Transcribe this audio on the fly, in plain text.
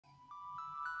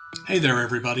Hey there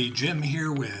everybody, Jim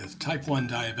here with Type 1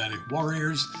 Diabetic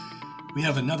Warriors. We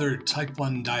have another Type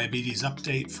 1 diabetes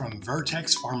update from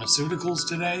Vertex Pharmaceuticals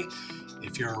today.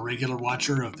 If you're a regular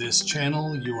watcher of this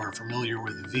channel, you are familiar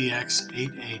with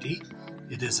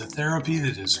VX-880. It is a therapy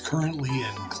that is currently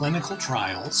in clinical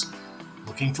trials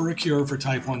looking for a cure for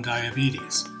Type 1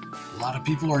 diabetes. A lot of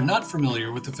people are not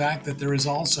familiar with the fact that there is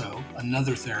also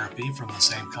another therapy from the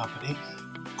same company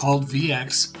called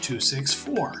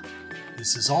VX-264.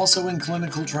 This is also in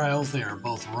clinical trials. They are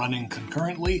both running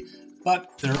concurrently,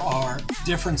 but there are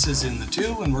differences in the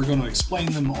two, and we're going to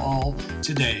explain them all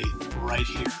today right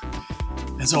here.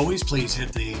 As always, please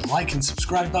hit the like and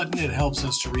subscribe button. It helps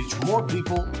us to reach more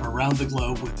people around the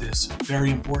globe with this very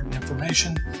important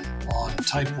information on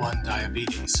Type 1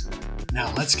 diabetes.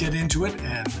 Now let's get into it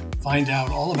and find out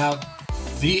all about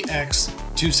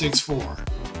VX-264.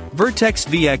 Vertex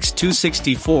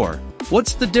VX-264.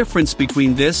 What's the difference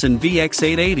between this and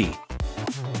VX-880?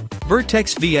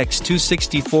 Vertex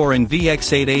VX-264 and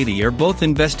VX-880 are both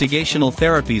investigational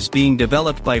therapies being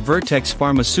developed by Vertex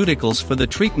Pharmaceuticals for the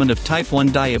treatment of Type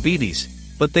 1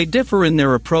 diabetes, but they differ in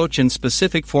their approach and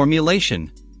specific formulation.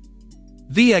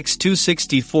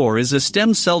 VX-264 is a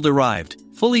stem cell-derived,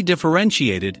 fully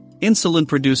differentiated,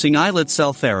 insulin-producing islet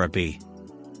cell therapy.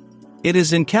 It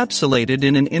is encapsulated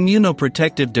in an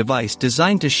immunoprotective device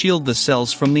designed to shield the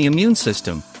cells from the immune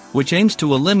system, which aims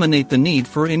to eliminate the need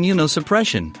for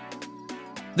immunosuppression.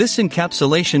 This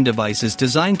encapsulation device is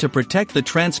designed to protect the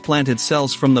transplanted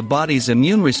cells from the body's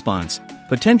immune response,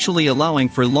 potentially allowing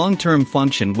for long-term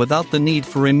function without the need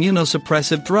for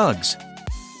immunosuppressive drugs.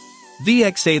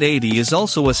 VX-880 is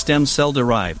also a stem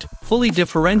cell-derived, fully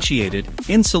differentiated,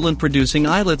 insulin-producing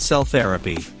islet cell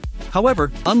therapy.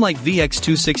 However, unlike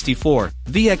VX-264,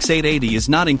 VX-880 is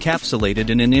not encapsulated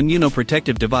in an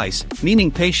immunoprotective device,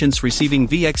 meaning patients receiving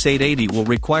VX-880 will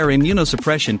require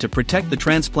immunosuppression to protect the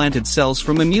transplanted cells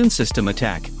from immune system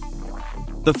attack.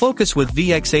 The focus with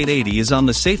VX-880 is on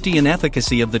the safety and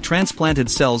efficacy of the transplanted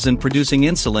cells in producing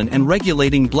insulin and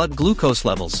regulating blood glucose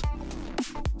levels.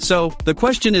 So, the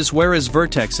question is, where is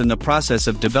Vertex in the process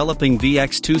of developing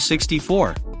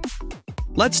VX-264?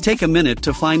 Let's take a minute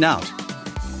to find out.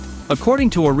 According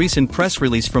to a recent press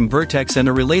release from Vertex and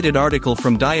a related article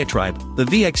from Diatribe, the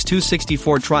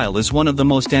VX-264 trial is one of the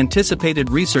most anticipated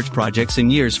research projects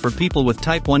in years for people with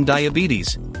Type 1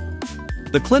 diabetes.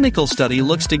 The clinical study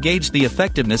looks to gauge the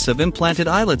effectiveness of implanted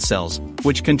islet cells,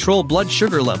 which control blood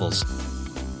sugar levels.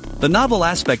 The novel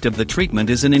aspect of the treatment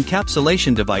is an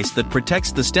encapsulation device that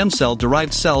protects the stem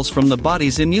cell-derived cells from the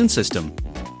body's immune system.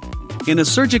 In a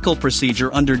surgical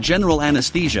procedure under general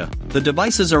anesthesia, the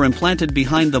devices are implanted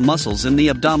behind the muscles in the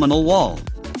abdominal wall.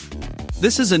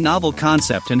 This is a novel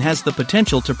concept and has the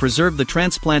potential to preserve the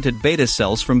transplanted beta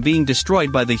cells from being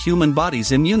destroyed by the human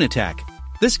body's immune attack.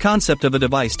 This concept of a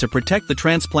device to protect the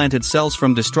transplanted cells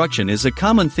from destruction is a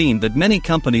common theme that many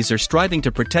companies are striving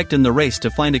to protect in the race to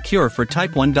find a cure for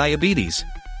Type 1 diabetes.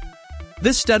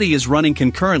 This study is running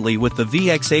concurrently with the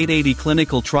VX-880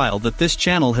 clinical trial that this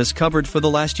channel has covered for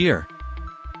the last year.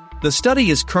 The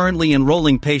study is currently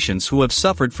enrolling patients who have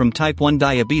suffered from Type 1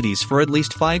 diabetes for at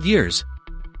least 5 years.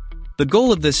 The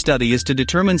goal of this study is to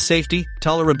determine safety,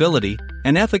 tolerability,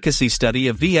 and efficacy study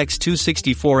of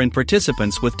VX-264 in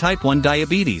participants with Type 1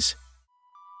 diabetes.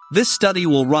 This study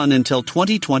will run until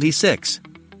 2026.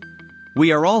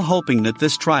 We are all hoping that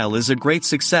this trial is a great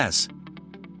success.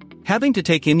 Having to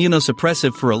take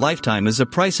immunosuppressive for a lifetime is a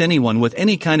price anyone with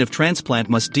any kind of transplant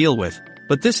must deal with,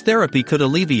 but this therapy could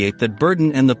alleviate that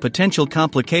burden and the potential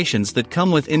complications that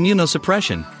come with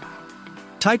immunosuppression.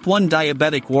 Type 1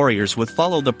 diabetic warriors will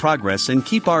follow the progress and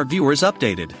keep our viewers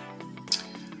updated.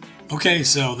 Okay,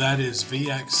 so that is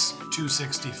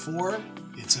VX-264.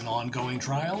 It's an ongoing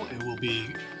trial. It will be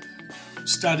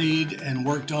studied and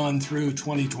worked on through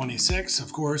 2026.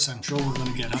 Of course, I'm sure we're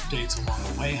going to get updates along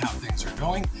the way, how things are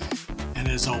going. And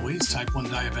as always, Type 1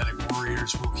 Diabetic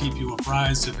Warriors will keep you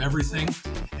apprised of everything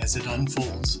as it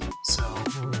unfolds. So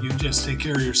you just take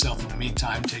care of yourself in the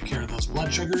meantime. Take care of those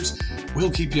blood sugars.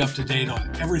 We'll keep you up to date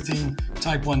on everything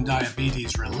Type 1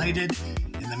 diabetes related.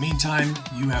 In the meantime,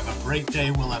 you have a great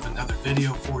day. We'll have another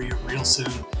video for you real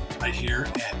soon right here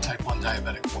at Type 1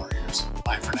 Diabetic Warriors.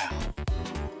 Bye for now.